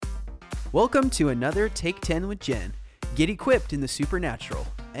Welcome to another Take 10 with Jen. Get equipped in the supernatural.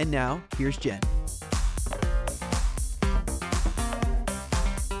 And now, here's Jen.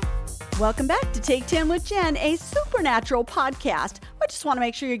 Welcome back to Take 10 with Jen, a supernatural podcast. I just want to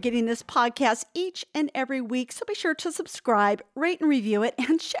make sure you're getting this podcast each and every week, so be sure to subscribe, rate and review it,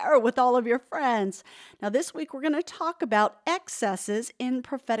 and share it with all of your friends. Now, this week we're going to talk about excesses in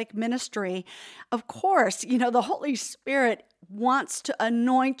prophetic ministry. Of course, the Holy Spirit wants to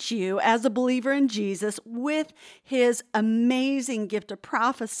anoint you as a believer in Jesus with his amazing gift of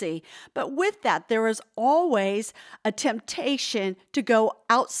prophecy. But with that, there is always a temptation to go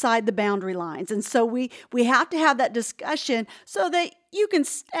outside the boundary lines. And so we have to have that discussion so that you can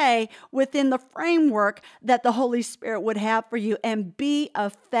stay within the framework that the Holy Spirit would have for you and be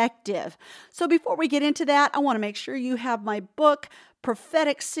effective. So before we get into that, I want to make sure you have my book,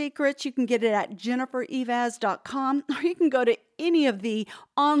 Prophetic Secrets. You can get it at jenniferevaz.com, or you can go to any of the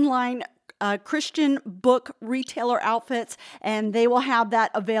online Christian book retailer outfits, and they will have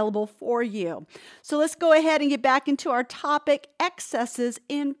that available for you. So let's go ahead and get back into our topic, excesses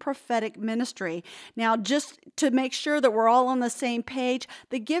in prophetic ministry. Now, just to make sure that we're all on the same page,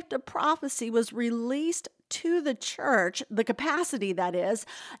 the gift of prophecy was released to the church, the capacity that is,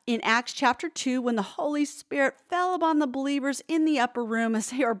 in Acts chapter 2, when the Holy Spirit fell upon the believers in the upper room as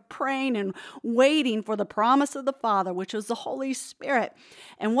they are praying and waiting for the promise of the Father, which was the Holy Spirit.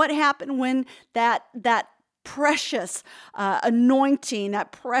 And what happened when that precious anointing,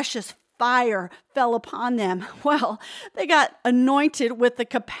 that precious fire fell upon them? Well, they got anointed with the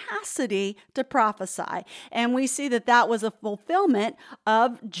capacity to prophesy. And we see that was a fulfillment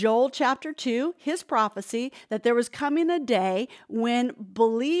of Joel chapter 2, his prophecy, that there was coming a day when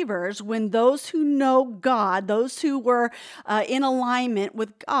believers, when those who know God, those who were in alignment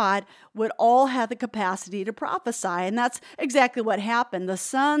with God, would all have the capacity to prophesy. And that's exactly what happened. The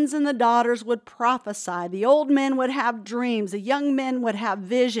sons and the daughters would prophesy. The old men would have dreams. The young men would have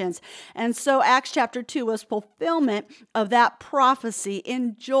visions. And so Acts chapter 2 was fulfillment of that prophecy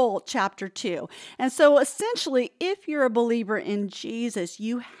in Joel chapter 2. And so essentially, if you're a believer in Jesus,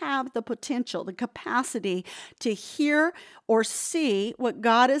 you have the potential, the capacity to hear or see what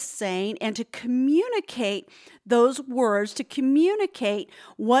God is saying and to communicate those words, to communicate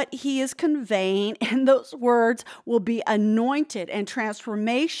what he is conveying, and those words will be anointed and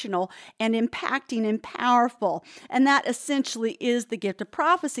transformational and impacting and powerful. And that essentially is the gift of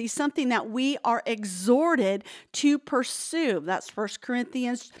prophecy, something that we are exhorted to pursue. That's 1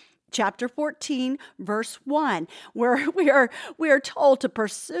 Corinthians chapter 14, verse 1, where we are told to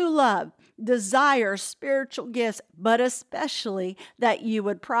pursue love, desire spiritual gifts, but especially that you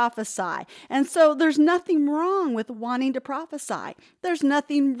would prophesy. And so there's nothing wrong with wanting to prophesy. There's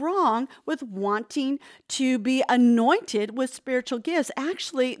nothing wrong with wanting to be anointed with spiritual gifts.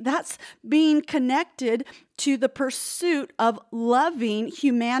 Actually, that's being connected to the pursuit of loving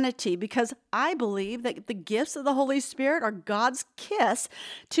humanity, because I believe that the gifts of the Holy Spirit are God's kiss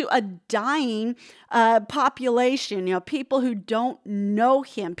to a dying population, people who don't know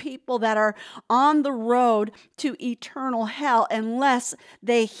him, people that are on the road to eternal hell unless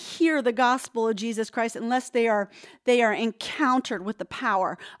they hear the gospel of Jesus Christ, unless they are encountered with the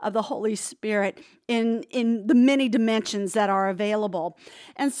power of the Holy Spirit in the many dimensions that are available.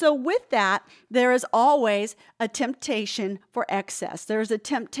 And so with that, there is always a temptation for excess. There's a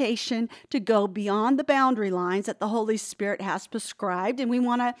temptation to go beyond the boundary lines that the Holy Spirit has prescribed, and we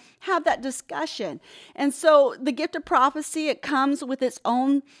want to have that discussion. And so the gift of prophecy, it comes with its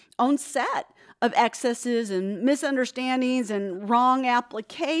own set of excesses and misunderstandings and wrong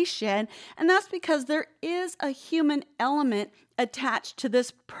application. And that's because there is a human element attached to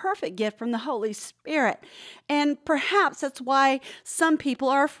this perfect gift from the Holy Spirit. And perhaps that's why some people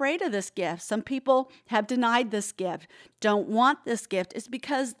are afraid of this gift. Some people have denied this gift, don't want this gift. It's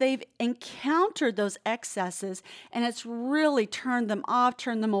because they've encountered those excesses and it's really turned them off,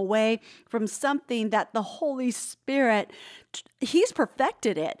 turned them away from something that the Holy Spirit, he's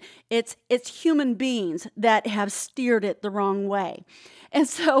perfected it. It's human beings that have steered it the wrong way. And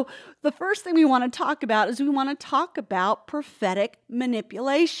so the first thing we want to talk about is we want to talk about prophetic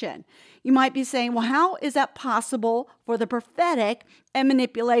manipulation. You might be saying, well, how is that possible for the prophetic and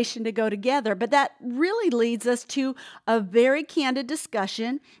manipulation to go together? But that really leads us to a very candid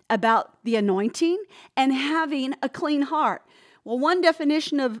discussion about the anointing and having a clean heart. Well, one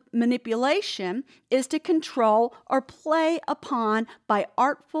definition of manipulation is to control or play upon by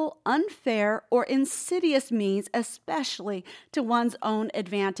artful, unfair, or insidious means, especially to one's own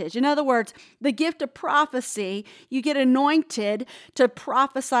advantage. In other words, the gift of prophecy, you get anointed to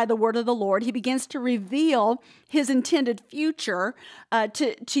prophesy the word of the Lord. He begins to reveal his intended future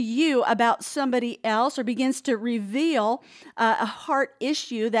to you about somebody else, or begins to reveal a heart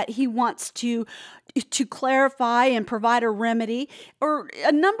issue that he wants to clarify and provide a remedy, or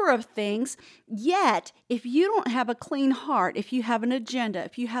a number of things. Yet, if you don't have a clean heart, if you have an agenda,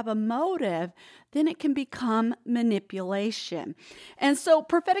 if you have a motive, then it can become manipulation. And so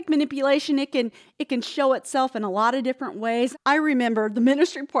prophetic manipulation, it can show itself in a lot of different ways. I remember the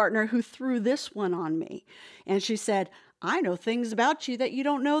ministry partner who threw this one on me. And she said, "I know things about you that you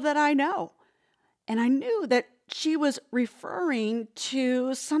don't know that I know." And I knew that she was referring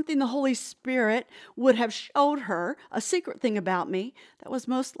to something the Holy Spirit would have showed her, a secret thing about me that was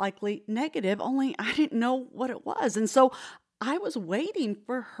most likely negative, only I didn't know what it was. And so I was waiting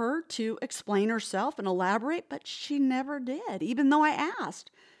for her to explain herself and elaborate, but she never did, even though I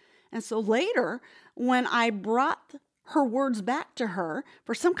asked. And so later, when I brought her words back to her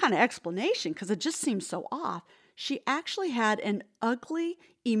for some kind of explanation, because it just seemed so off, she actually had an ugly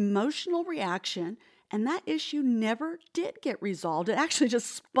emotional reaction, and that issue never did get resolved. It actually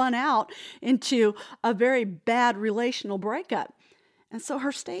just spun out into a very bad relational breakup. And so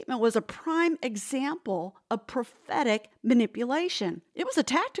her statement was a prime example of prophetic manipulation. It was a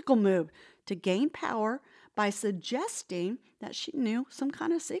tactical move to gain power by suggesting that she knew some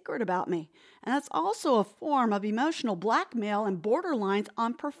kind of secret about me. And that's also a form of emotional blackmail and borderlines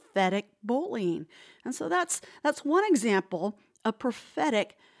on prophetic bullying. And so that's one example of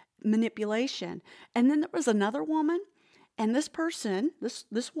prophetic manipulation. And then there was another woman, and this person,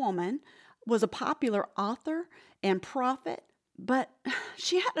 this woman, was a popular author and prophet, but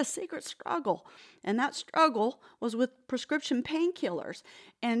she had a secret struggle, and that struggle was with prescription painkillers.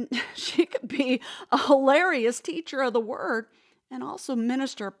 And she could be a hilarious teacher of the word and also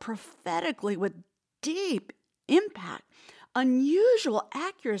minister prophetically with deep impact, unusual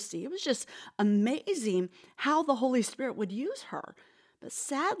accuracy. It was just amazing how the Holy Spirit would use her. But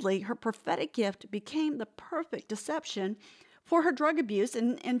sadly, her prophetic gift became the perfect deception for her drug abuse,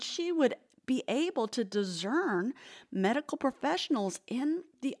 and she would be able to discern medical professionals in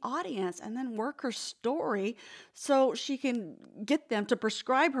the audience and then work her story so she can get them to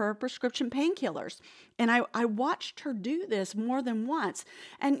prescribe her prescription painkillers. And I watched her do this more than once.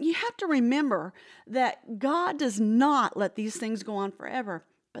 And you have to remember that God does not let these things go on forever,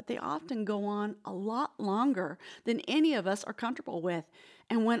 but they often go on a lot longer than any of us are comfortable with.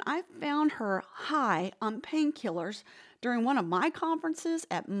 And when I found her high on painkillers during one of my conferences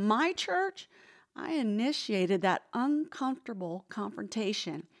at my church, I initiated that uncomfortable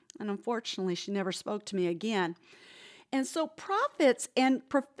confrontation. And unfortunately, she never spoke to me again. And so prophets and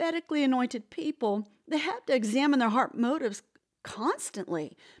prophetically anointed people, they have to examine their heart motives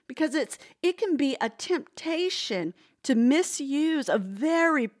constantly, because it can be a temptation to misuse a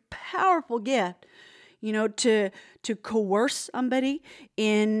very powerful gift, to coerce somebody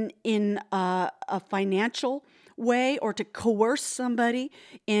in a financial way, or to coerce somebody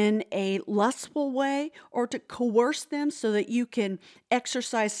in a lustful way, or to coerce them so that you can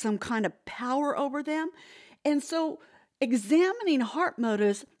exercise some kind of power over them. And so examining heart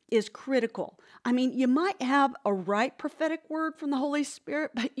motives is critical. I mean, you might have a right prophetic word from the Holy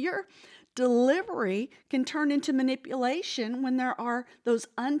Spirit, but your delivery can turn into manipulation when there are those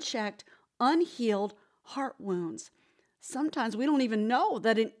unchecked, unhealed heart wounds. Sometimes we don't even know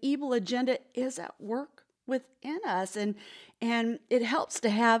that an evil agenda is at work within us, and it helps to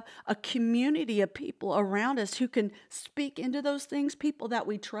have a community of people around us who can speak into those things, people that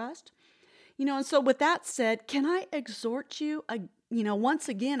we trust. And so with that said, can I exhort you, once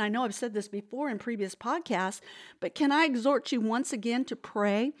again, I know I've said this before in previous podcasts, but can I exhort you once again to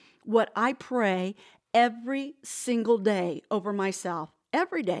pray what I pray every single day over myself?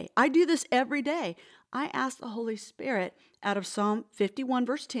 Every day. I do this every day. I ask the Holy Spirit out of Psalm 51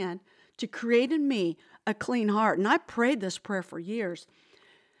 verse 10 to create in me a clean heart. And I prayed this prayer for years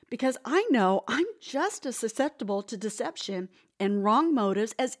because I know I'm just as susceptible to deception and wrong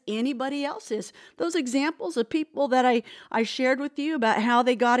motives as anybody else is. Those examples of people that I shared with you about how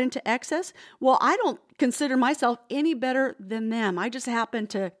they got into excess, well, I don't consider myself any better than them. I just happen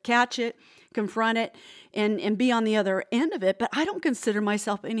to catch it, confront it, and be on the other end of it, but I don't consider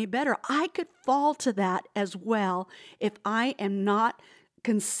myself any better. I could fall to that as well if I am not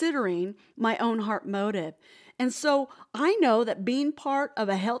considering my own heart motive. And so I know that being part of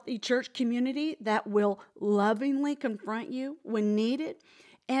a healthy church community that will lovingly confront you when needed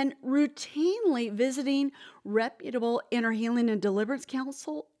and routinely visiting reputable inner healing and deliverance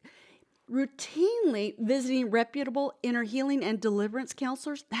counselors,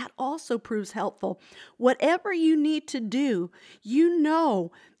 that also proves helpful. Whatever you need to do, you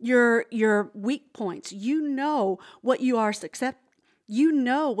know your weak points. You know what you are susceptible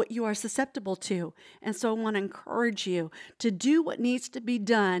to. And so I want to encourage you to do what needs to be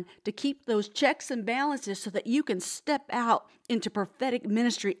done to keep those checks and balances so that you can step out into prophetic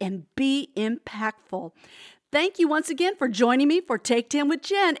ministry and be impactful. Thank you once again for joining me for Take 10 with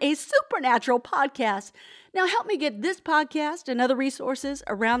Jen, a supernatural podcast. Now help me get this podcast and other resources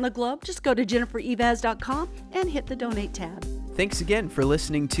around the globe. Just go to jenniferevaz.com and hit the donate tab. Thanks again for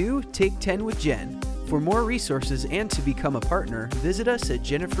listening to Take 10 with Jen. For more resources and to become a partner, visit us at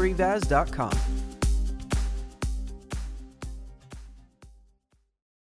jenniferevaz.com.